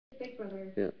Big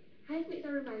Brother. Yeah. Housemates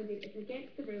are reminded it's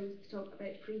against the rules to talk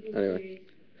about previous Anyway. series.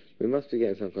 We must be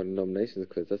getting some kind of nominations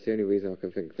quiz. That's the only reason I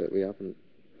can think that we haven't.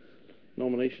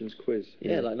 Nominations quiz.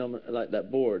 Yeah, like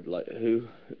that board, like who.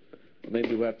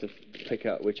 Maybe we have to pick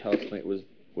out which housemate was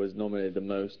nominated the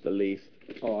most, the least.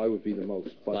 Oh, I would be the most,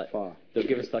 by far. They'll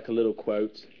give us like a little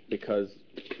quote because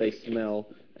they smell,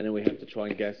 and then we have to try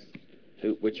and guess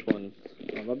which one.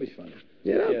 Oh, that'd be fun.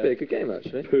 Yeah, that'd be a good game,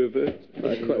 actually. Pervert.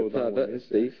 I'd quite pervert,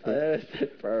 Steve. I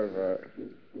said pervert.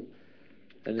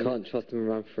 And Can't trust him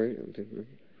around fruit.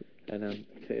 And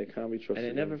okay, I can't be trusted. And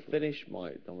it never finished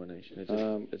my nomination.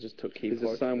 It just took key parts.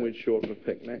 Is a sandwich short of a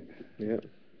picnic? Yeah.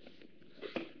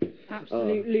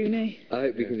 Absolute loony. I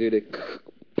hope we can do the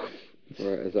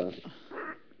right as that.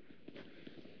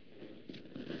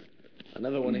 I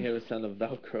never want to hear the sound of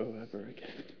Velcro ever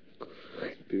again.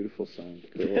 Beautiful sound.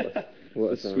 What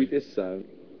a the sound. sweetest sound.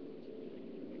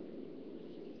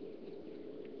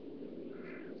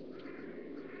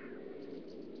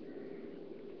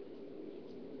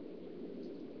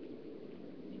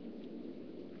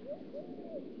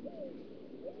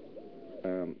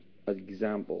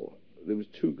 Example. There was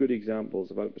two good examples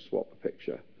of how to swap a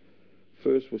picture.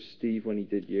 First was Steve when he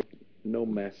did you. No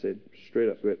messing. Straight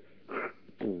up to it.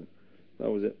 Boom.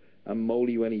 That was it. And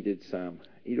Moley when he did Sam.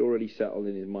 He'd already settled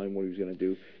in his mind what he was going to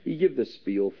do. He gave the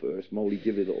spiel first. Moley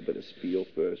gave a little bit of spiel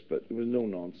first, but there was no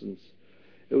nonsense.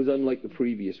 It was unlike the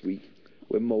previous week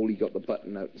where Moley got the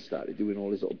button out and started doing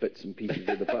all his little bits and pieces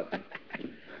with the button.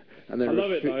 And then I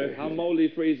love it though, how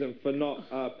Moley's reason for not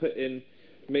putting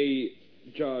me,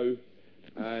 Joe,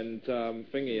 and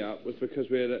Thingy up was because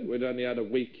we'd only had a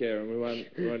week here and we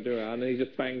weren't doing it, and then he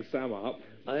just banged Sam up.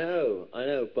 I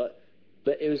know, but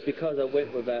it was because I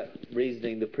went with that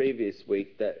reasoning the previous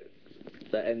week that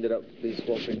ended up being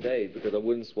swapping day, because I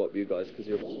wouldn't swap you guys because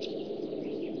you're.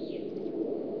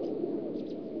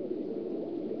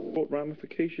 What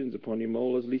ramifications upon you,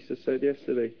 Mole, as Lisa said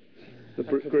yesterday? The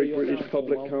great British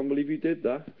public can't believe you did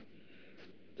that.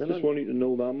 I just want you to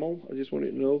know that, Mole. I just want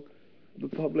you to know the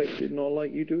public did not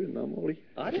like you doing that, Molly.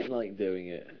 I didn't like doing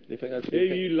it. Do you think I'd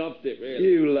you loved it, really.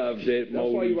 You loved it, Molly.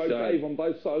 That's why you wrote Dave on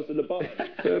both sides of the button.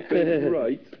 Perfect,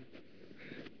 right.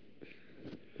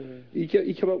 He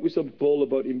came up with some bull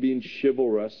about him being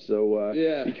chivalrous, so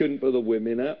he couldn't put the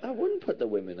women up. I wouldn't put the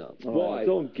women up. Oh, Why?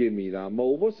 Don't give me that,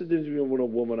 Mole. What's the difference between a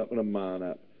woman up and a man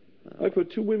up? I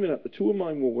put two women up. The two of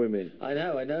mine were women. I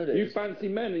know this. You fancy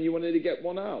men and you wanted to get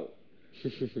one out.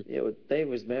 Yeah, well, Dave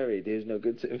was married. He was no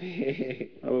good to me.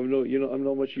 I'm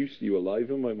not much use to you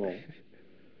alive, am I, Mole?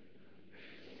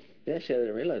 Yeah, actually, I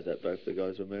didn't realise that both the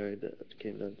guys were married. That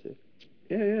came down to.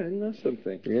 Yeah, isn't that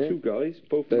something? Yeah. Two guys,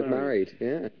 both married.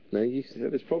 Yeah, no use. Yeah,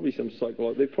 there's probably some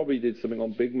they probably did something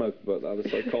on Big Mouth about that. The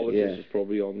psychologist was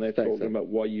probably on there talking about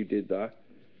why you did that.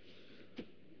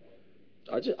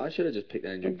 I should have just picked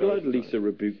Andrew. I'm glad Lisa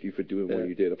rebuked you for doing what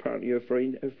you did. Apparently, her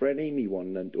friend Amy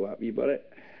wasn't none too happy about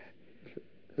it.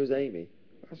 Who's Amy?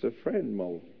 That's a friend,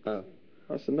 Mo. Oh.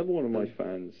 That's another one of my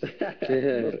fans.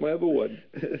 That's my other one.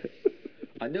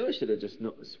 I know I should have just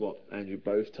not swapped Andrew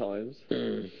both times.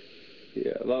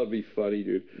 Yeah, that would be funny,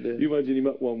 dude. Yeah. You imagine him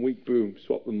up one week, boom,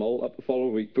 swap them all. Up the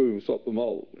following week, boom, swap them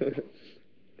all.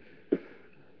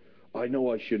 I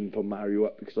know I shouldn't put Mario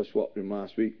up because I swapped him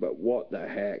last week, but what the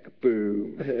heck,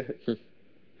 boom.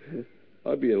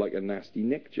 That'd be like a nasty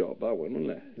Nick job, that one,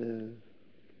 wouldn't it? Yeah.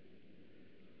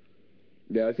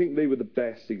 Yeah, I think they were the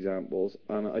best examples,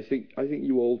 and I think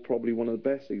you all probably one of the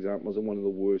best examples and one of the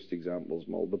worst examples,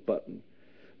 Mol. The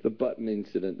button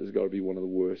incident has got to be one of the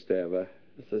worst ever.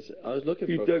 I was looking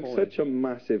for a coin. You dug such a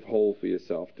massive hole for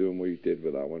yourself doing what you did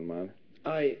with that one, man.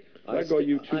 I got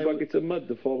you 2 buckets of mud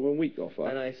the following week off that.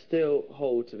 And I still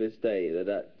hold to this day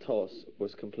that toss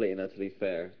was completely and utterly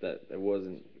fair. That it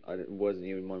wasn't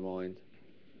even in my mind.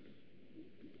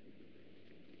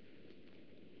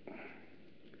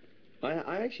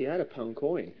 I actually had a £1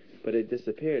 coin, but it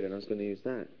disappeared, and I was going to use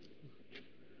that.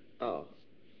 Oh,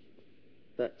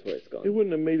 that's where it's gone. It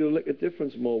wouldn't have made a lick of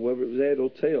difference more whether it was head or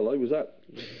tail. I was up.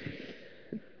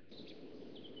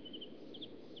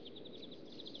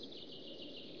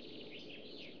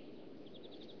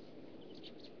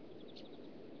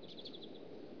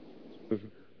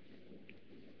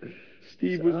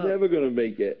 Steve was never going to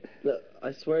make it. Look,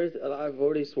 I swear, I've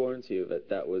already sworn to you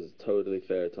that was totally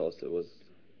fair toss.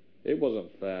 It wasn't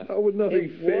fair. That was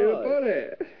nothing fair about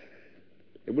it.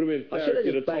 It would have been fair if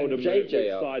you'd have told them which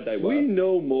side they were. We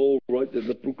know more, right, that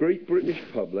the great British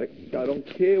public, I don't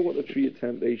care what the Tree of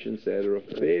Temptation said, are a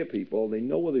fair people. They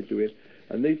know what they're doing,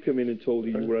 And they've come in and told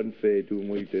you were unfair doing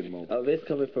what you did, Mo. Oh, this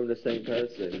coming from the same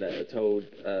person that told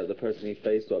the person he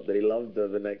face swapped that he loved her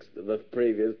the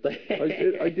previous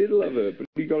day. I did love her, but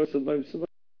we got to sometimes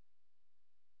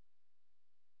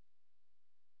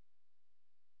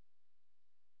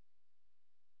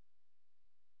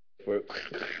For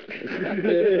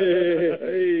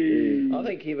I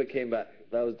think Kiva came back.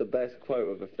 That was the best quote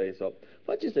of a face-off.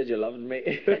 I just said you loved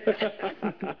me.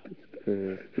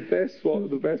 The best quote of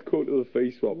the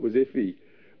face swap was Iffy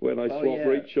when I swapped yeah.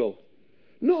 Rachel.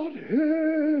 Not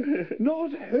her,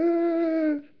 not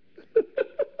her.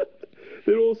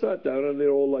 They're all sat down and they're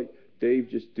all like, Dave,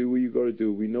 just do what you got to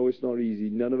do. We know it's not easy.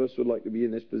 None of us would like to be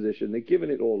in this position. They're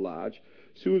giving it all large.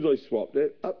 As soon as I swapped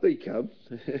it, up they come.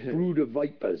 Brood of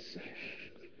vipers.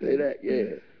 They're that,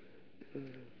 yeah.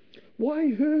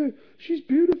 Why her? She's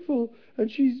beautiful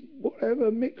and she's whatever,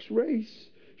 mixed race.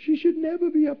 She should never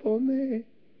be up on there.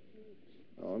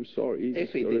 Oh, I'm sorry.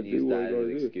 If he didn't use that as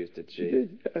an excuse, did she? She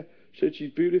did. Yeah. She said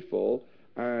she's beautiful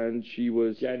and she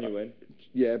was Genuine.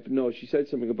 Yeah, but no, she said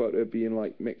something about her being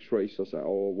like mixed race or something,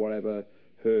 or whatever.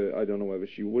 I don't know whether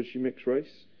was she mixed race,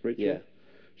 Rachel? Yeah.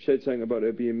 She said something about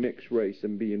her being mixed race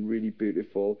and being really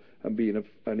beautiful and being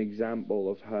an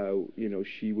example of how, you know,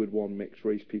 she would want mixed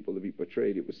race people to be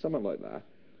portrayed. It was something like that.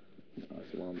 I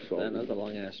said, well, I'm sorry. That's a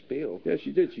long ass spiel. Yeah,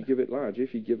 she did. She give it large.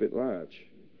 If you give it large.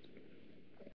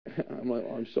 I'm like,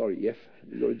 oh, I'm sorry, If.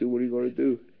 You got to do what you got to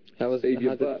do. How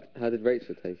did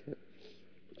Rachel take it?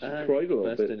 She cried a little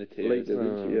burst bit. into tears. Later,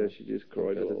 didn't she? Yeah, she just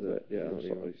cried a good, little isn't bit. it? Yeah, I'm Not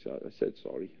sorry. So I said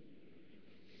sorry.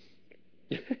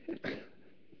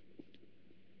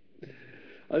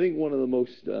 I think one of the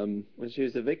most... When she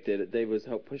was evicted, Dave was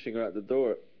help pushing her out the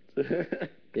door.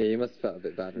 Yeah, you must have felt a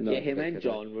bit bad. Yeah, him and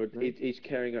John were each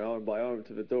carrying her arm by arm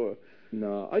to the door.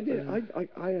 No, I did.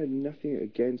 I had nothing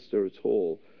against her at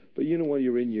all. But you know, when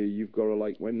you're in here, you've got to,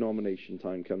 like, when nomination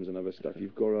time comes and other stuff,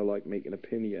 you've got to, like, make an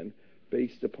opinion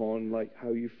based upon, like, how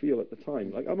you feel at the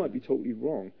time. Like, I might be totally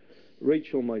wrong.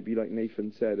 Rachel might be, like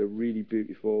Nathan said, a really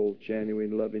beautiful,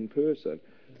 genuine, loving person.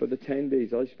 But the 10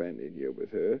 days I spent in here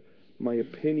with her, my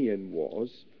opinion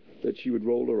was that she would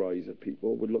roll her eyes at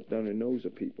people, would look down her nose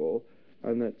at people,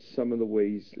 and that some of the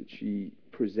ways that she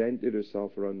presented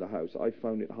herself around the house, I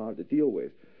found it hard to deal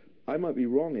with. I might be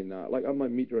wrong in that. Like, I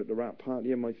might meet her at the rap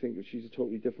party and might think that she's a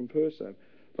totally different person.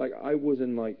 Like, I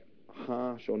wasn't, like,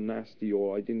 harsh or nasty,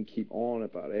 or I didn't keep on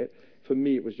about it. For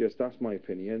me, it was just, that's my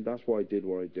opinion. That's why I did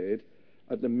what I did.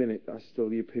 At the minute, that's still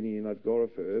the opinion I've got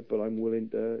of her, but I'm willing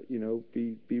to, you know,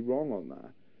 be wrong on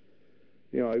that.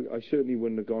 You know, I certainly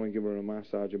wouldn't have gone and given her a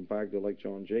massage and bagged her like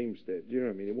John James did. You know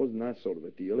what I mean? It wasn't that sort of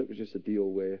a deal. It was just a deal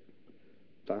where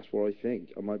that's what I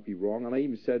think. I might be wrong. And I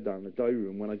even said that in the diary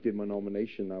room when I did my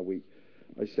nomination that week.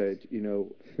 I said, you know,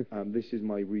 this is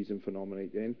my reason for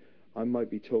nominating. I might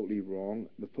be totally wrong.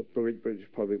 The British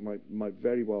public might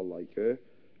very well like her,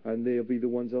 and they'll be the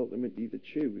ones ultimately to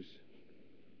choose.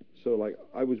 So, like,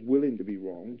 I was willing to be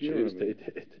wrong. Do you know what I mean? They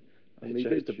did. And They they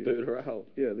chose did to choose. boot her out.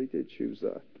 Yeah, they did choose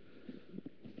that.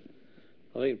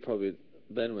 I think probably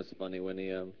Ben was funny when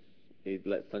he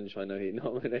let Sunshine know he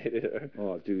nominated her.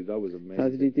 Oh, dude, that was amazing. How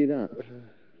did he do that?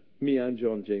 Me and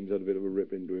John James had a bit of a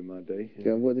rip into him that day.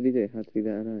 Yeah, what did he do? How did he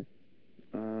let her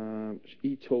know?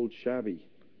 He told Shabby,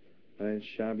 and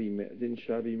Shabby didn't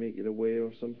Shabby make it away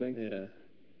or something? Yeah.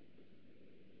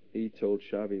 He told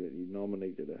Shabby that he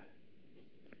nominated her.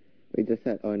 He just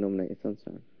said, "I nominated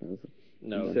Sunshine." That was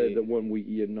No. He said that one week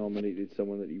he had nominated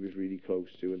someone that he was really close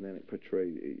to, and then it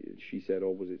portrayed. She said,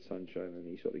 "Oh, was it Sunshine?" And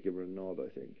he sort of gave her a nod, I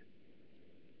think.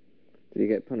 Did he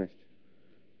get punished?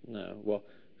 No. Well,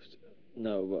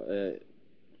 no. But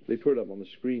They put it up on the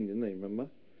screen, didn't they? Remember?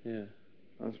 yeah.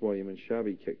 That's why him and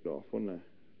Shabby kicked off, wasn't it?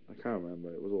 I can't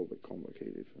remember. It was all a bit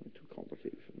complicated for me. Too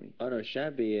complicated for me. I know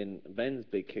Shabby and Ben's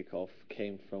big kickoff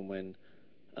came from when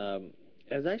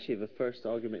it was actually the first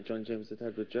argument John James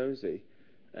had with Josie,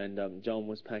 and John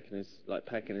was packing his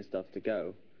stuff to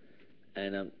go,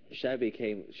 and Shabby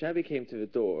came to the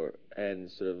door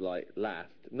and sort of like laughed,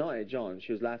 not at John.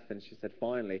 She was laughing. She said,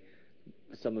 "Finally,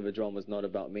 some of the drama's not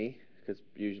about me, because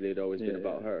usually it'd always been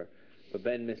about her." But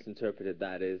Ben misinterpreted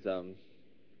that as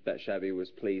that Shabby was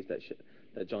pleased that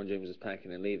John James was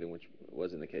packing and leaving, which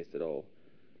wasn't the case at all.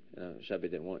 Shabby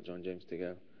didn't want John James to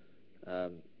go.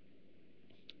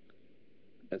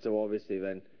 And so obviously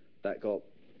then that got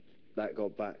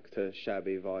back to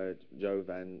Shabby via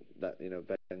Jovan, that, you know,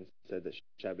 Ben said that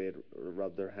Shabby had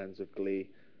rubbed their hands with glee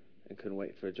and couldn't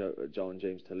wait for John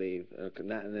James to leave. And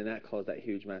then that caused that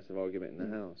huge, massive argument in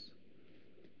the house.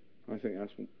 I think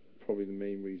that's probably the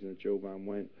main reason that Jovan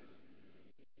went.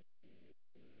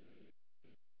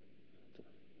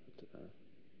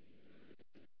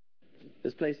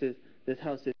 this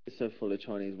house is so full of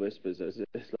Chinese whispers.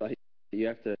 It's like you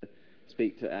have to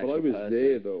speak to actual Well, I was person.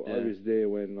 there though. I Yeah. was there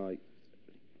when like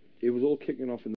it was all kicking off in